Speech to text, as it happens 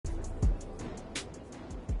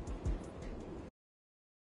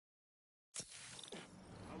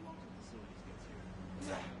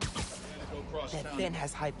across That town. vent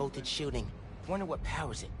has high voltage shielding. Wonder what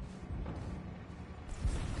powers it.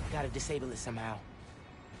 Gotta disable it somehow.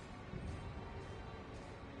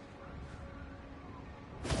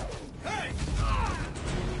 Hey!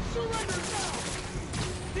 Surrender now!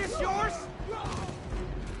 This yours?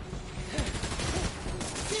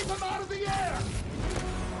 Keep him out of the air!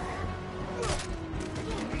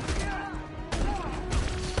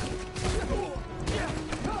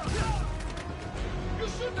 You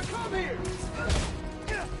shouldn't have come here!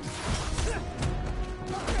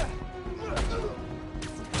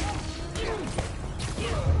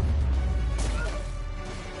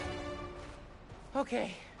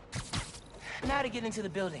 Okay. Now to get into the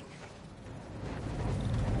building.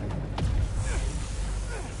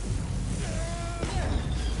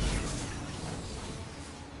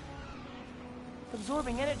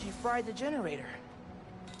 Absorbing energy fried the generator.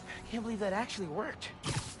 Can't believe that actually worked.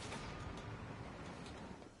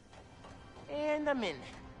 And I'm in.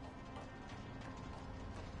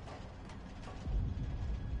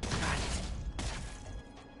 Got it.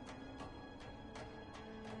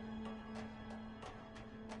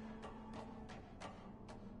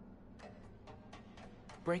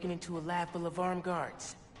 Breaking into a lab full of armed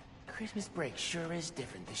guards. Christmas break sure is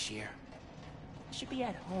different this year. I should be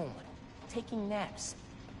at home, taking naps,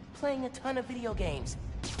 playing a ton of video games,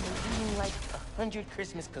 and eating like 100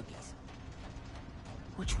 Christmas cookies.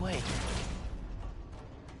 Which way?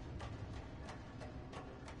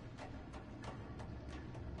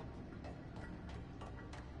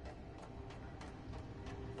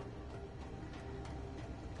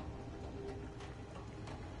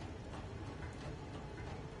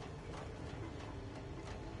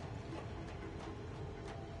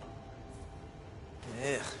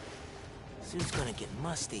 Ugh. Suit's gonna get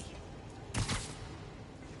musty.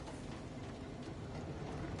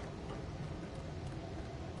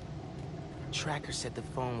 Tracker said the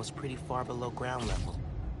phone was pretty far below ground level.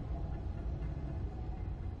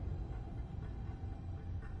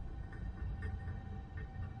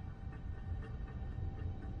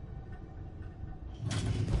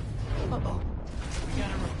 Uh-oh. We got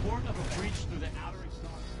a report of a breach through the outer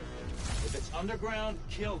exhaust system. If it's underground,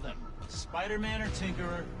 kill them. SpiderMan or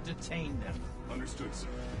Tinkerer, detain them. Understood, sir.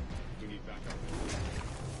 We need backup.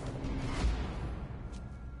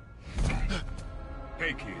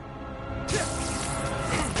 Hey, kid.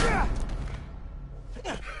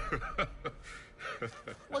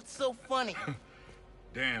 What's so funny?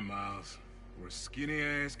 Damn, Miles. We're a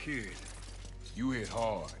skinny-ass kid. You hit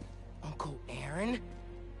hard. Uncle Aaron?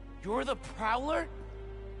 You're the Prowler?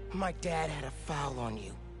 My dad had a foul on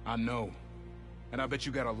you. I know. And I bet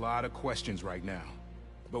you got a lot of questions right now.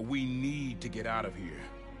 But we need to get out of here.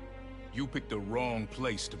 You picked the wrong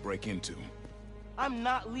place to break into. I'm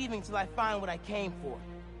not leaving till I find what I came for.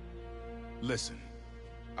 Listen,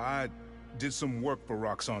 I did some work for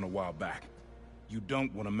Roxxon a while back. You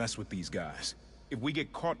don't want to mess with these guys. If we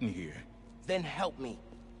get caught in here... Then help me.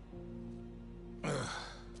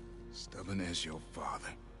 Stubborn as your father.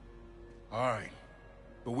 All right,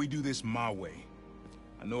 but we do this my way.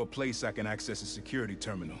 I know a place I can access a security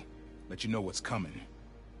terminal. Let you know what's coming.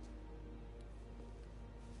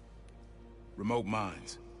 Remote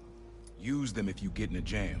mines. Use them if you get in a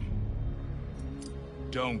jam.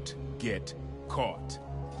 Don't get caught.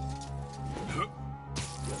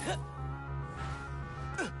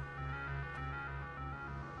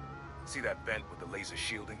 See that vent with the laser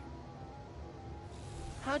shielding?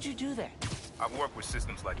 How'd you do that? I've worked with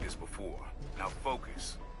systems like this before. Now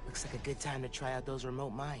focus. Looks like a good time to try out those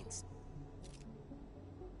remote mines.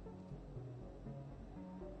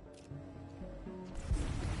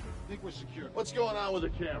 I think we're secure. What's going on with the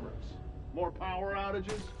cameras? More power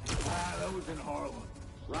outages? That was in Harlem.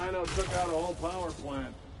 Rhino took out a whole power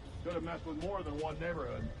plant. Could have messed with more than one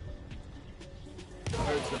neighborhood.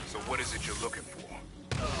 So what is it you're looking for?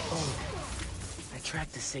 Oh, I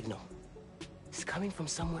tracked the signal. It's coming from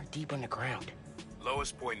somewhere deep underground.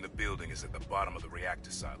 Lowest point in the building is at the bottom of the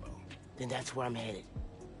reactor silo. Then that's where I'm headed.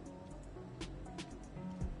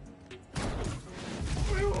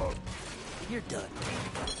 You're done.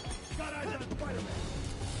 Got eyes on a Spider-Man.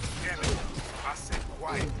 Damn it! I said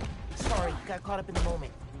quiet. Sorry, got caught up in the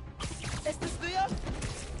moment. ¿Estás tuyo?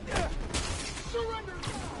 Surrender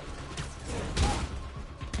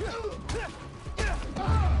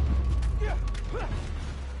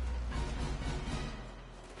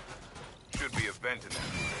Should be a vent in there.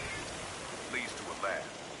 Leads to a lab,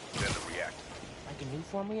 then the reactor. Like a new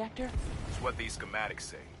form reactor? It's what these schematics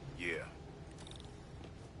say. Yeah.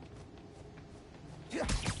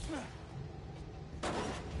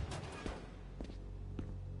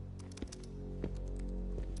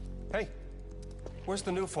 Hey, Where's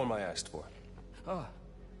the new form I asked for?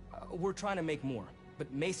 We're trying to make more,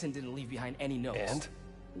 but Mason didn't leave behind any notes. And?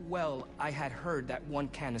 Well, I had heard that one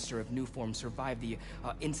canister of new form survived the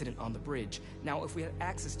incident on the bridge. Now, if we had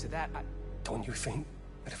access to that, Don't you think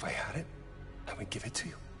that if I had it, I would give it to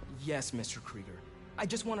you? Yes, Mr. Krieger. I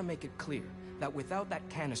just want to make it clear that without that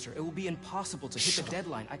canister, it will be impossible to hit the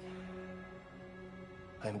deadline.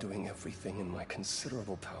 I'm doing everything in my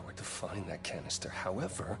considerable power to find that canister.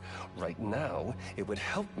 However, right now, it would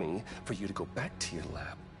help me for you to go back to your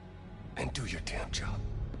lab and do your damn job.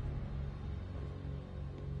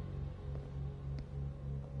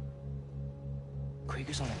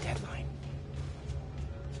 Krieger's on a deadline.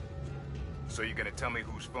 So you gonna tell me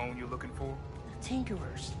whose phone you're looking for?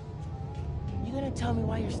 Tinkerers. You gonna tell me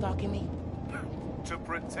why you're stalking me? To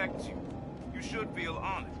protect you. You should feel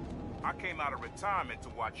honored. I came out of retirement to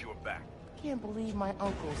watch your back. Can't believe my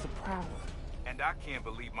uncle's the Prowler. And I can't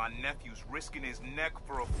believe my nephew's risking his neck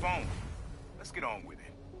for a phone. Let's get on with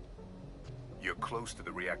it. You're close to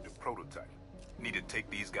the reactor prototype. Need to take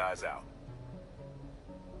these guys out.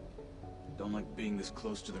 Don't like being this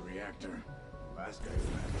close to the reactor. Last guy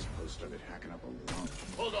who had this post started hacking up a lung.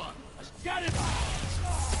 Hold on. I got it!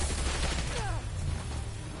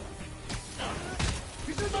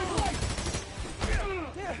 He's in my way!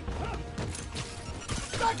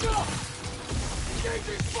 Back up!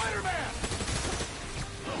 Engaging SpiderMan!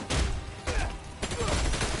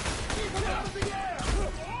 Keep him out of the air!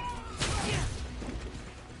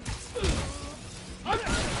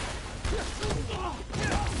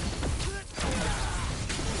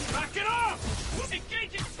 Knock it off!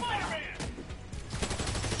 Engaging Spider-Man!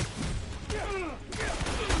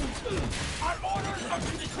 Our orders are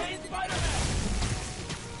to detain Spider-Man!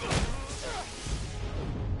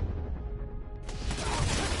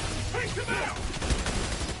 Take him out!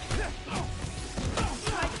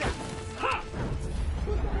 Like that! Ha!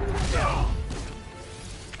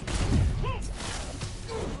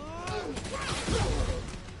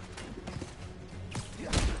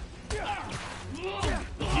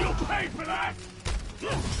 You paid for that!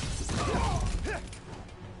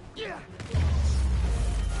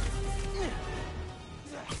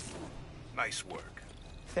 Nice work.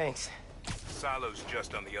 Thanks. Silo's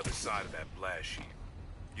just on the other side of that blast sheet.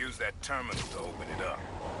 Use that terminal to open it up.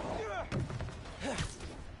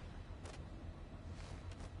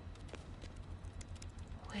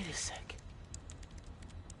 Wait a sec.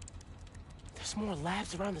 There's more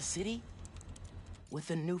labs around the city? With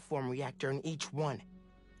a new form reactor in each one.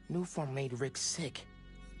 New form made Rick sick.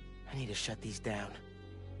 I need to shut these down.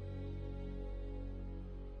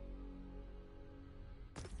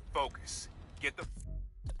 Focus. Get the...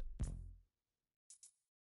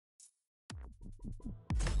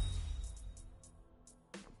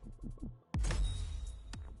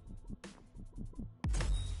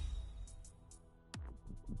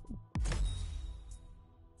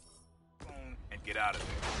 phone and get out of there.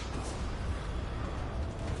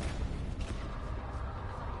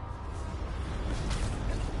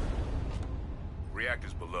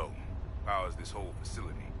 Reactors below. Powers this whole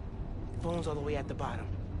facility. Phone's all the way at the bottom.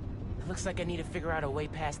 It looks like I need to figure out a way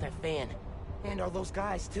past that fan. And all those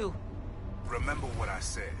guys, too. Remember what I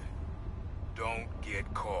said. Don't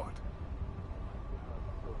get caught.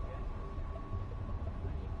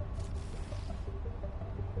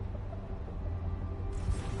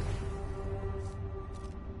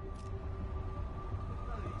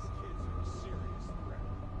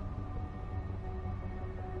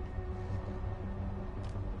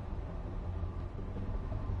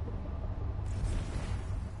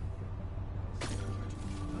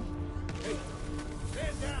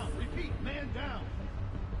 Man down! Repeat, man down!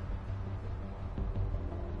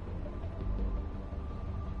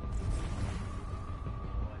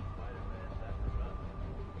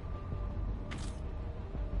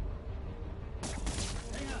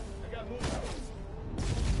 Hang on, I got movement.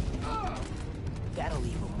 That'll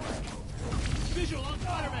leave a mark. Visual on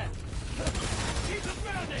Spider-Man! Keep him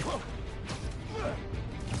grounded!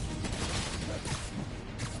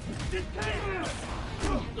 Detain him!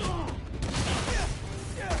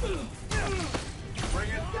 Bring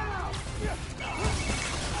it down!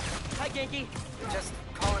 Hi, Genki. Just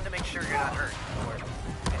calling to make sure you're not hurt. Or,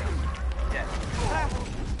 dead. Ah,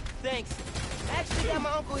 thanks. Actually got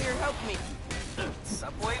my uncle here helping me.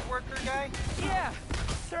 Subway worker guy? Yeah.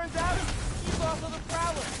 Turns out, he's also the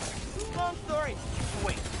Prowler. Long story.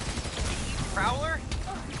 Wait, the Prowler?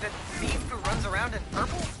 The thief who runs around in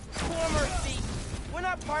purple? Former thief. We're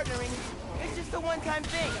not partnering. It's just a one-time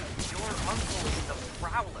thing. Your uncle is the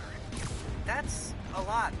Prowler. That's a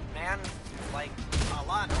lot, man. Like, a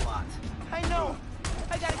lot. I know.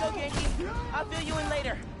 I gotta go, Yankee. I'll fill you in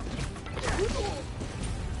later.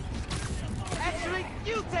 Actually,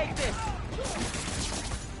 you take this!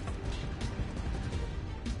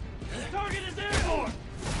 Target is airborne!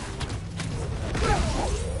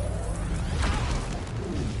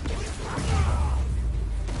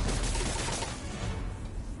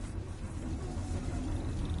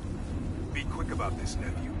 Be quick about this,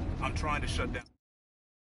 nephew. I'm trying to shut down...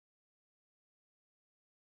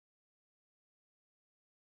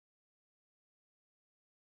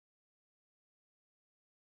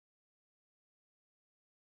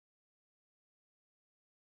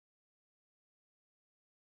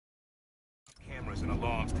 cameras and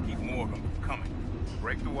alarms to keep more of them from coming.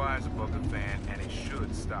 Break the wires above the fan and it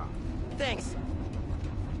should stop. Thanks.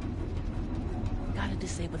 Gotta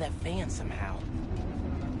disable that fan somehow.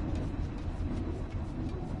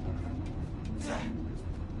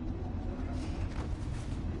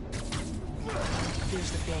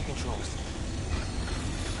 There's the fan controls.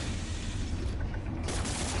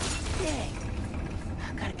 Dang.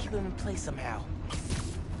 Gotta keep them in place somehow.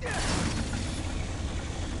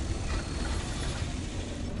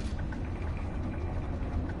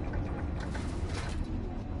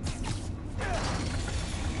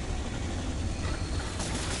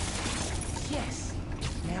 Yes.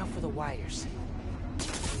 Now for the wires.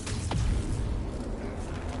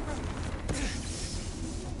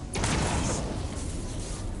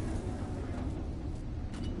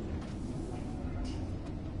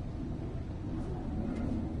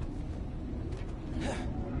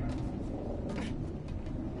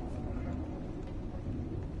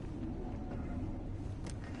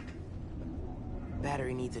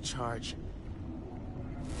 Battery needs a charge.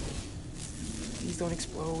 Please don't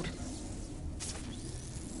explode.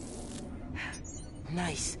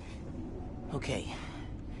 Nice. Okay.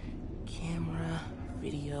 Camera,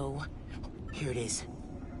 video. Here it is.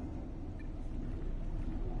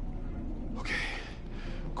 Okay.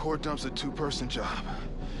 Core dump's a two-person job.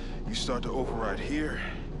 You start to override here,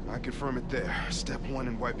 I confirm it there. Step one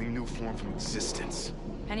in wiping new form from existence.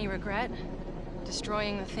 Any regret?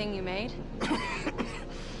 Destroying the thing you made?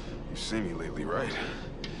 You've seen me lately, right?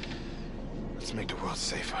 Let's make the world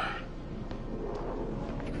safer.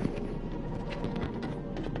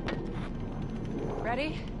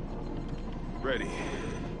 Ready? Ready.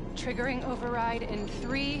 Triggering override in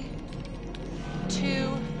 3,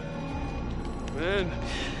 2... Man.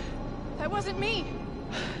 That wasn't me!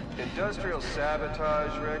 Industrial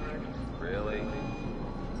sabotage, Rick? Really?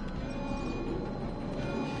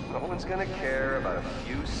 No one's gonna care about a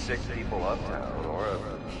few sick people uptown or a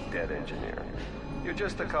dead engineer. You're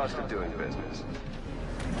just the cost of doing business.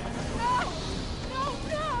 No! No,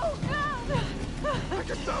 no, no! I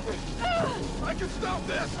can stop it! I can stop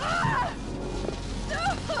this! No!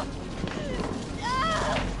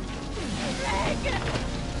 No! Rick!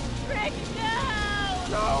 Rick, no!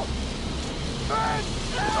 No! Ben!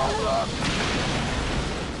 Don't look!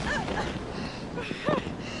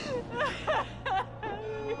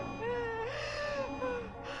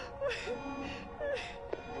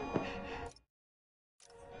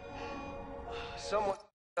 Someone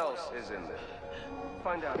else is in there.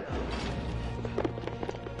 Find out.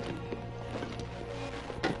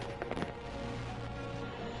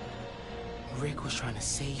 Rick was trying to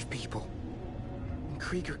save people. And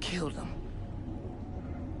Krieger killed them.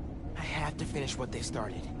 I have to finish what they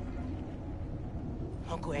started.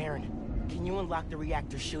 Uncle Aaron, can you unlock the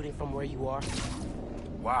reactor shooting from where you are?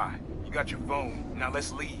 Why? You got your phone. Now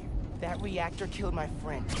let's leave. That reactor killed my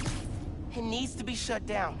friend. It needs to be shut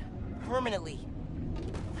down. Permanently.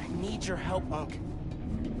 I need your help, Unc.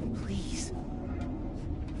 Please.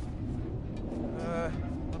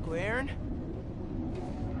 Uncle Aaron?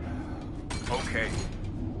 Okay.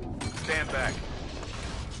 Stand back.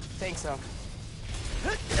 Thanks, Unc.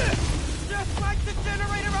 Just like the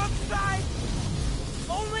generator outside!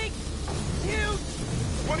 Only huge!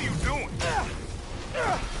 What are you doing?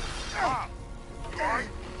 Mom, you alright?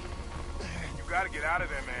 You gotta get out of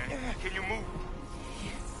there, man. Can you move?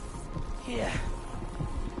 Yeah.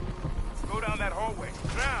 Go down that hallway.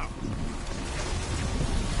 Now!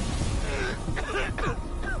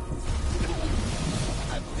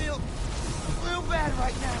 I feel real bad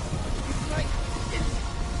right now. It's like it's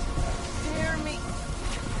tearing me.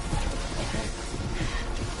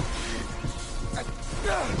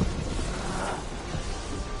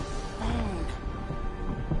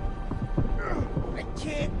 I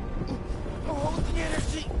can't hold the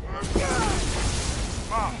energy.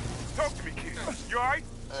 Mom, talk to me, kid. You alright?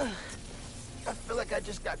 I feel like I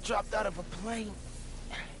just got dropped out of a plane.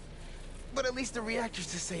 But at least the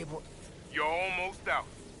reactor's disabled. You're almost out.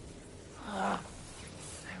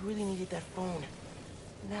 really needed that phone.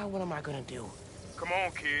 Now what am I gonna do? Come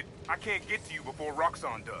on, kid. I can't get to you before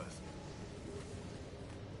Roxxon does.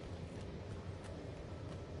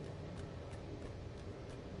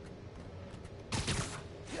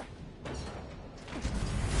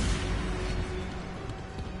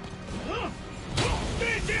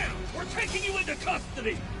 Stand down! We're taking you into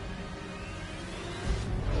custody!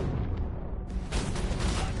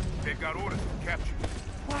 They've got orders to capture you.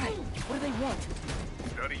 Why? What do they want?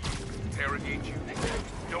 Study you, interrogate you.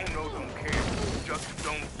 Don't know, don't care. Just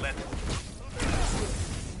don't let them.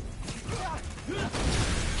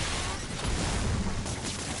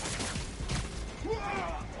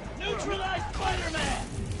 Neutralize SpiderMan!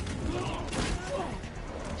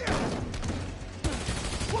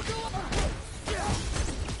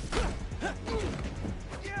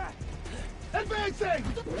 Advancing!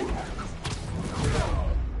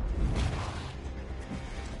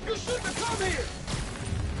 You shouldn't have come here!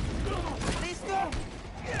 Listo?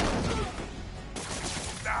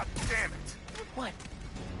 Ah, damn it. What?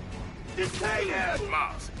 Detain him!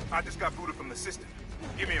 Miles, I just got booted from the system.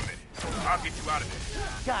 Give me a minute. I'll get you out of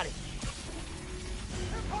there. Got it.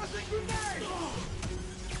 Tossing grenade!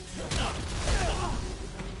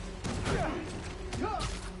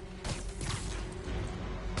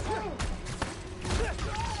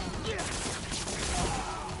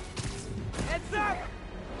 Heads up!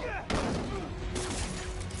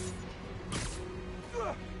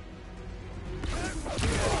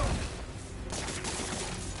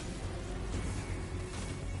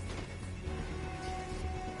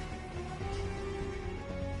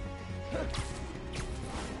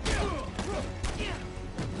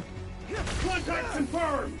 Contact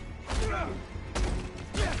confirmed!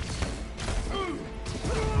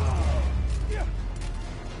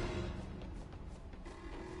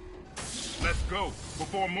 Let's go,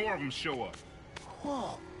 before more of them show up.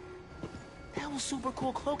 Whoa. That was super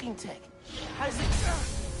cool cloaking tech. How does it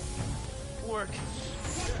work?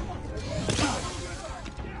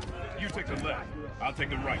 You take the left, I'll take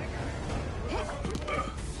the right.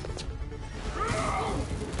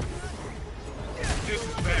 This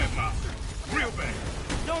is bad, Miles. Real bad.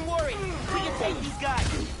 Don't worry. We can take these guys.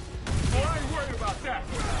 Oh, I ain't worried about that.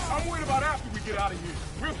 I'm worried about after we get out of here.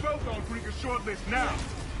 We're both on Freaker's short list now.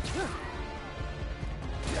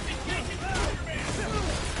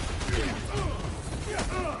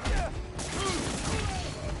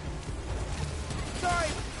 Sorry.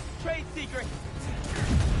 Trade secret.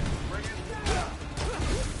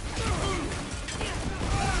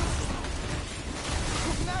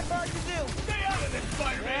 Not hard to do. Stay out of this,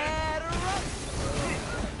 Spider-Man!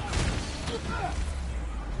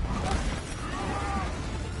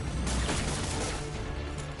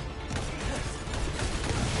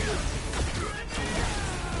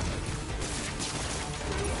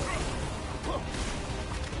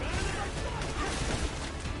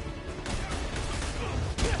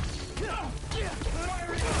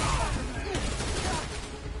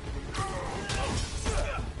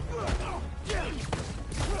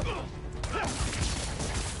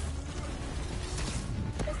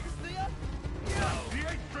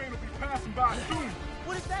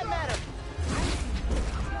 What does that matter?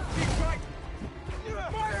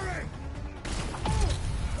 Firing!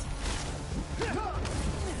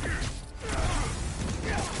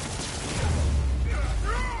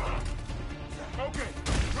 Okay,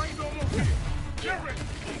 train's almost here. Get ready.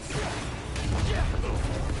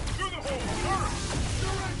 Through the hole, hurry!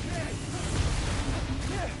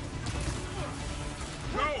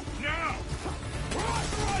 Go, now! We're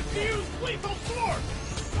authorized to use lethal force!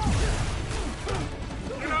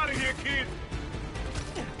 Get out of here, kid!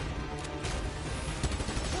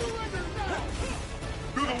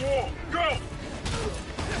 Through the wall, go!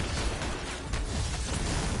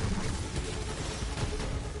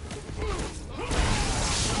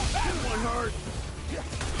 That one hurt!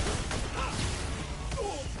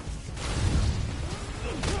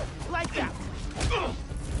 Lights out.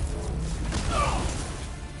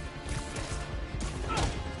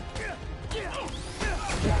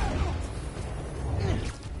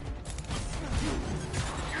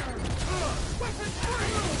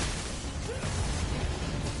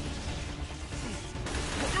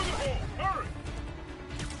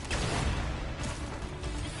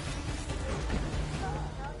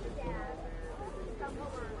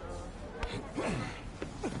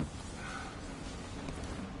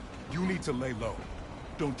 You need to lay low.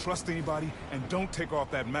 Don't trust anybody, and don't take off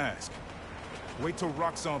that mask. Wait till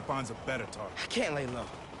Roxxon finds a better target. I can't lay low.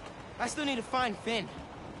 I still need to find Finn.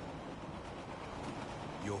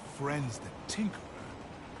 Your friend's the Tinkerer.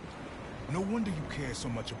 No wonder you care so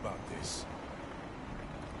much about this.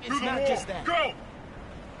 It's not just that. Go!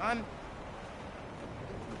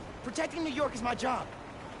 Protecting New York is my job.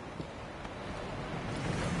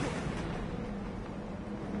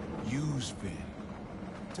 Use Finn.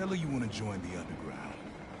 Tell her you want to join the underground.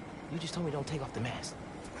 You just told me don't take off the mask.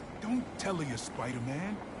 Don't tell her you're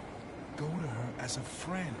Spider-Man. Go to her as a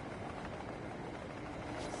friend.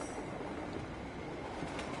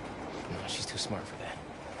 No, she's too smart for that.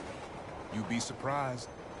 You'd be surprised.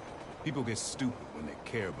 People get stupid when they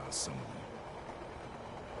care about someone.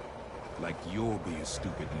 Like you're being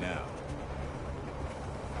stupid now.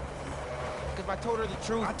 If I told her the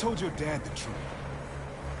truth... I told your dad the truth.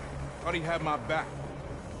 Thought he'd have my back.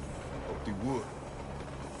 Hoped he would.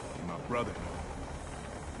 Be my brother.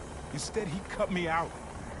 Instead, he cut me out.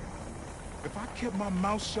 If I kept my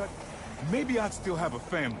mouth shut, maybe I'd still have a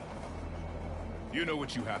family. You know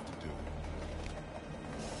what you have to do.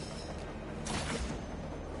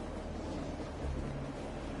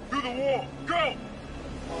 Through the wall! Go!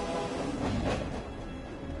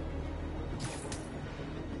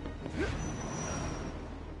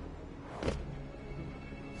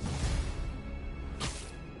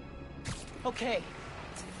 Okay.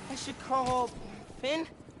 I should call... Finn?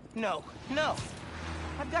 No.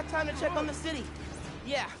 I've got time to check on the city.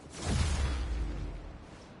 Yeah.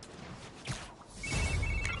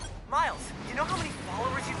 Miles, you know how many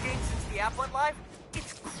followers you've gained since the app went live?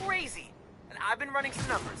 It's crazy. And I've been running some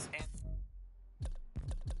numbers, and...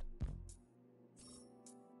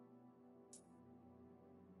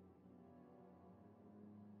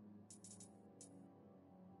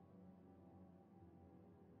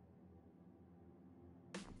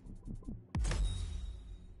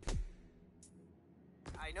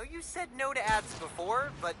 I know you said no to ads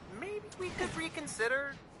before, but maybe we could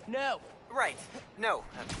reconsider... No. Right. No,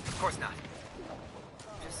 of course not.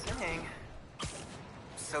 Just saying.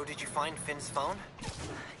 So did you find Finn's phone?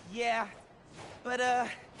 Yeah. But,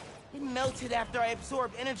 it melted after I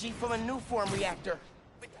absorbed energy from a new form reactor.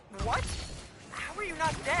 But what? How are you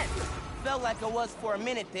not dead? Felt like I was for a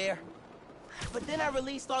minute there. But then I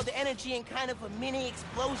released all the energy in kind of a mini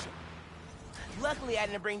explosion. Luckily, I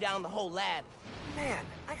didn't bring down the whole lab. Man,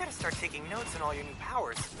 I gotta start taking notes on all your new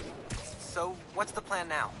powers. So, what's the plan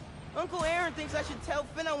now? Uncle Aaron thinks I should tell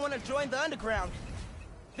Finn I want to join the underground.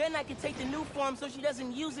 Then I can take the new form so she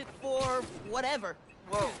doesn't use it for... whatever.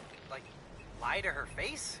 Whoa, like, lie to her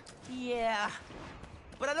face? Yeah.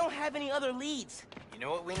 But I don't have any other leads. You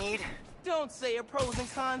know what we need? Don't say a pros and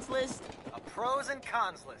cons list. A pros and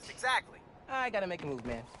cons list, exactly. I gotta make a move,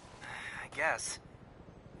 man. I guess.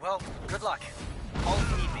 Well, good luck. Call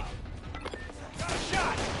if you need me. Got a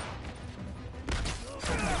shot!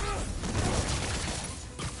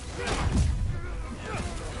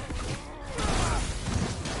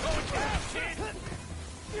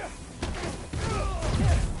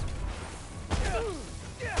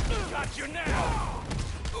 Got you now!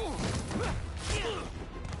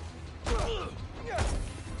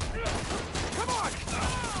 Come on!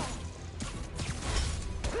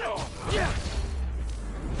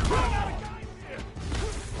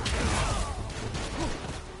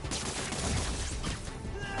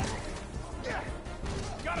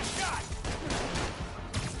 Got a shot!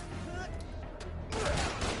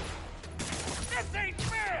 This ain't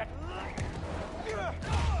fair!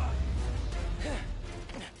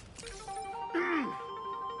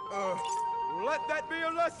 Let that be a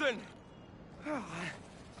lesson!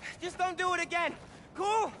 Just don't do it again!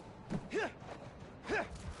 Cool?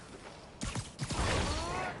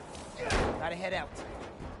 Gotta head out.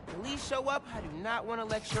 Police show up, I do not want to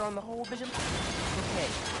lecture on the whole vision. Okay,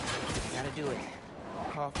 gotta do it.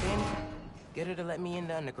 Call Finn, get her to let me in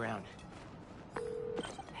the underground.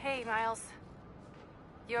 Hey, Miles.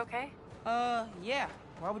 You okay? Yeah.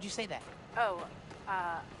 Why would you say that? Oh,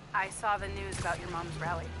 I saw the news about your mom's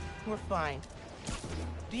rally. We're fine.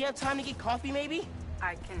 Do you have time to get coffee, maybe?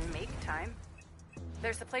 I can make time.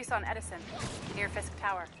 There's a place on Edison, near Fisk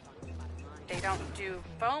Tower. They don't do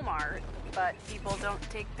foam art, but people don't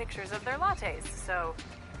take pictures of their lattes, so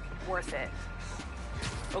worth it.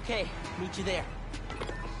 Okay, meet you there.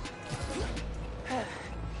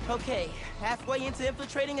 Okay, halfway into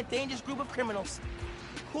infiltrating a dangerous group of criminals.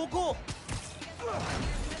 Cool.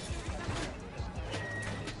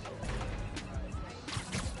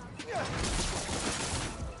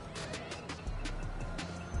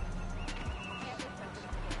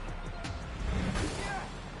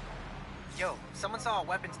 Yo, someone saw a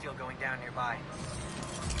weapons deal going down nearby.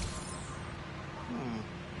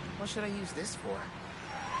 What should I use this for?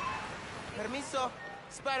 Permiso.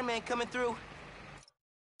 Spider-Man coming through.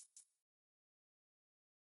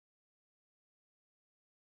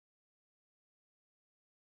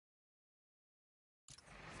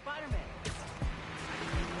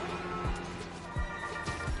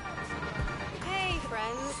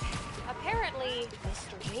 say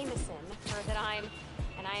Mr. Jameson heard that I'm,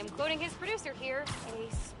 and I am quoting his producer here,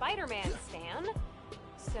 a SpiderMan stan.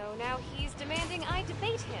 So now he's demanding I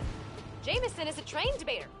debate him. Jameson is a trained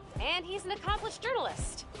debater, and he's an accomplished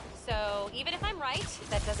journalist. So even if I'm right,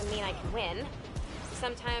 that doesn't mean I can win.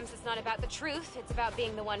 Sometimes it's not about the truth, it's about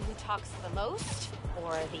being the one who talks the most,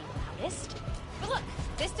 or the loudest. But look,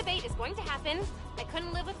 this debate is going to happen. I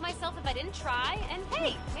couldn't live with myself if I didn't try, and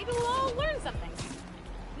hey, maybe we'll all learn something.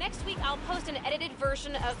 Next week, I'll post an edited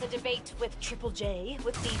version of the debate with Triple J,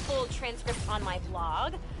 with the full transcript on my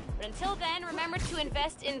blog. But until then, remember to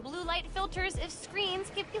invest in blue light filters if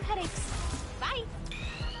screens give you headaches. Bye!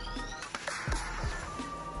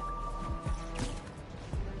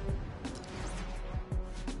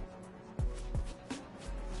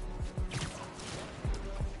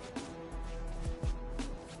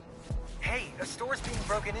 Hey, a store's being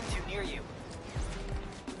broken into near you.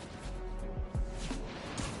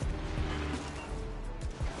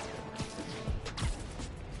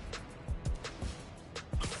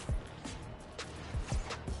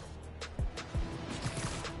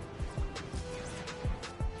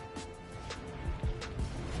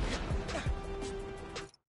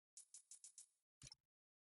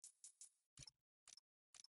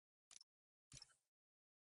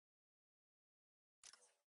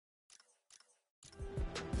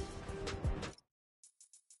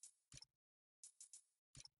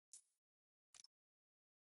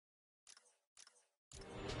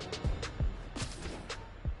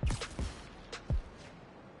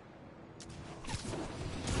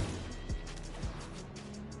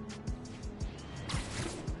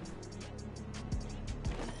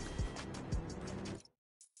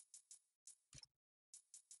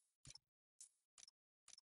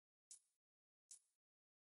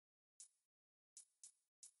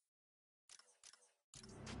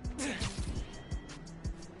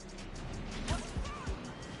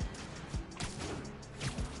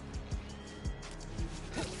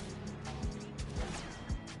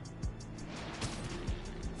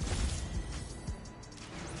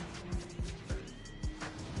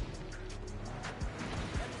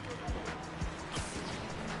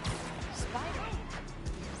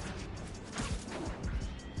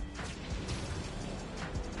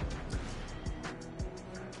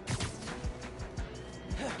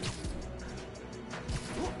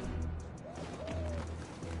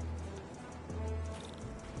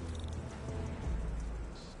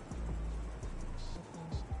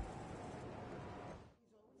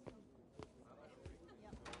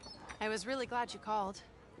 I was really glad you called.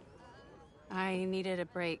 I needed a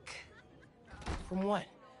break. From what?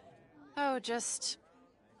 Oh, just...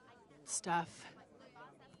 stuff.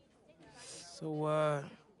 So,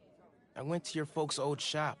 I went to your folks' old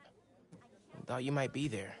shop. Thought you might be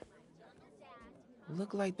there.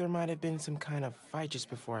 Looked like there might have been some kind of fight just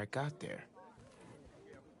before I got there.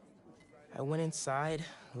 I went inside,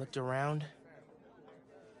 looked around.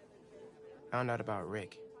 Found out about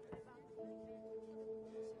Rick.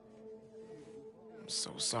 I'm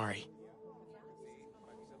so sorry.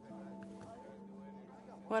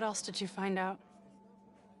 What else did you find out?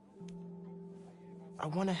 I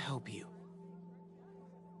want to help you.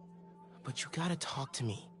 But you gotta talk to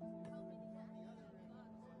me.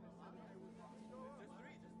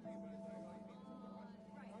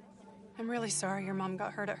 I'm really sorry your mom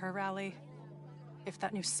got hurt at her rally. If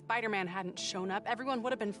that new SpiderMan hadn't shown up, everyone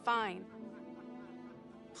would have been fine.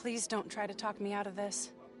 Please don't try to talk me out of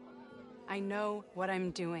this. I know what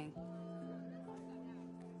I'm doing.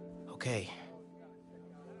 Okay.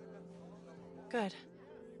 Good.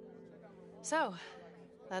 So,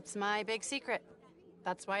 that's my big secret.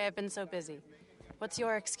 That's why I've been so busy. What's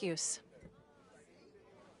your excuse?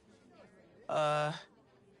 Well,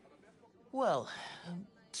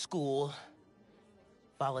 school,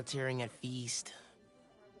 volunteering at Feast.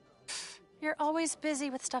 You're always busy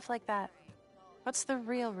with stuff like that. What's the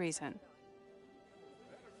real reason?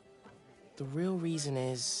 The real reason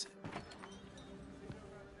is...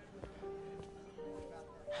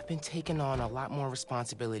 I've been taking on a lot more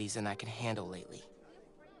responsibilities than I can handle lately.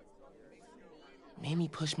 Made me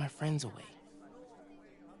push my friends away.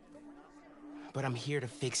 But I'm here to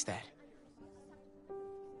fix that.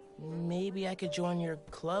 Maybe I could join your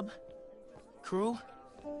club? Crew?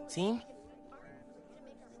 Team?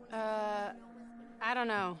 I don't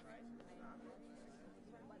know.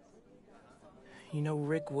 You know,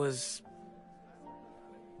 Rick was...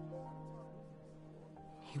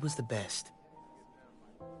 He was the best.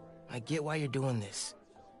 I get why you're doing this.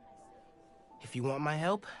 If you want my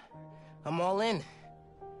help, I'm all in.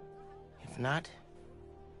 If not,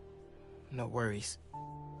 no worries.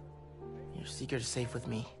 Your secret is safe with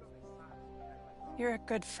me. You're a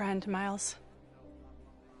good friend, Miles.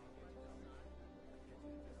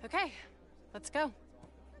 Okay, let's go.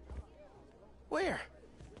 Where?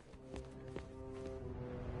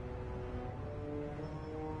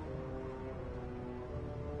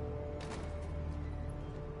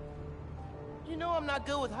 You know I'm not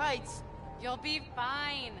good with heights. You'll be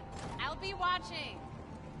fine. I'll be watching.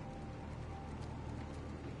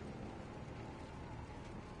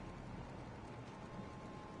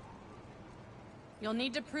 You'll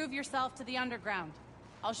need to prove yourself to the Underground.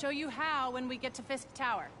 I'll show you how when we get to Fisk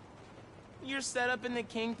Tower. You're set up in the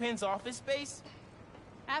Kingpin's office space?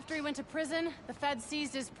 After he went to prison, the Fed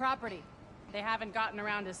seized his property. They haven't gotten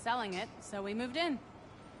around to selling it, so we moved in.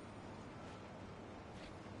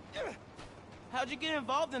 How'd you get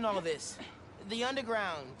involved in all this? The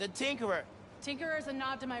Underground, the Tinkerer. Tinkerer's a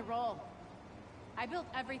nod to my role. I built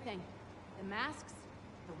everything. The masks,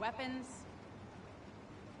 the weapons.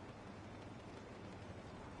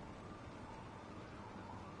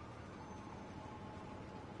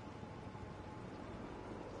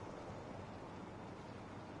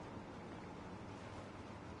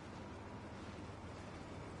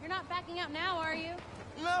 You're not backing out now, are you?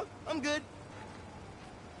 No, I'm good.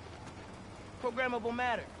 Programmable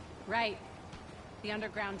matter. Right. The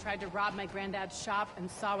Underground tried to rob my granddad's shop and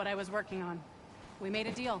saw what I was working on. We made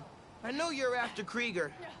a deal. I know you're after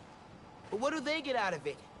Krieger, but what do they get out of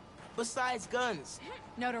it? Besides guns?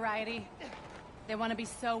 Notoriety. They want to be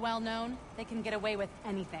so well known, they can get away with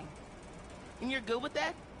anything. And you're good with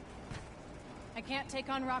that? I can't take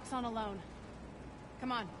on Roxxon alone.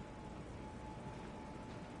 Come on.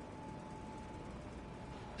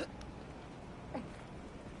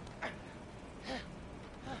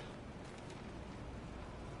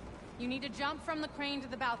 You need to jump from the crane to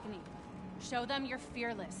the balcony. Show them you're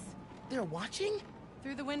fearless. They're watching?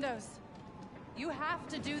 Through the windows. You have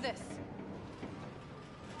to do this.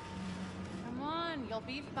 Come on, you'll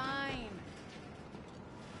be fine.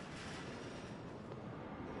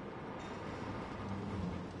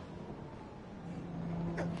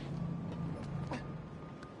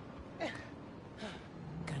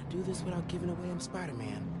 Gotta do this without giving away I'm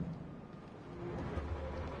Spider-Man.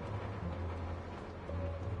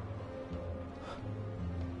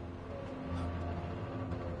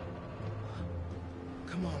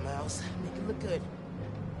 Come on, Miles. Make it look good.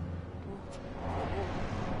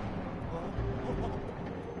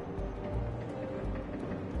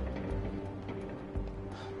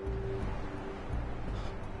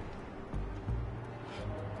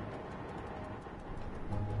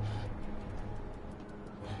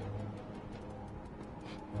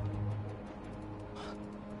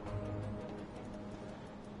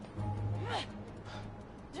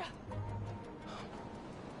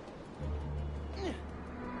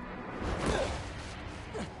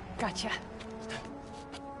 Gotcha.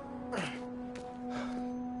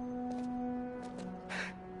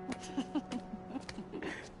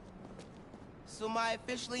 So am I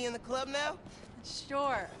officially in the club now?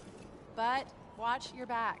 Sure. But watch your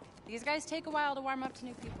back. These guys take a while to warm up to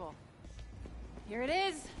new people. Here it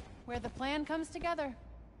is, where the plan comes together.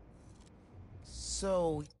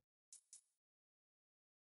 So...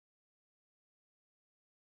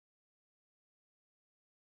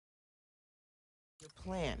 your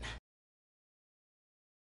plan.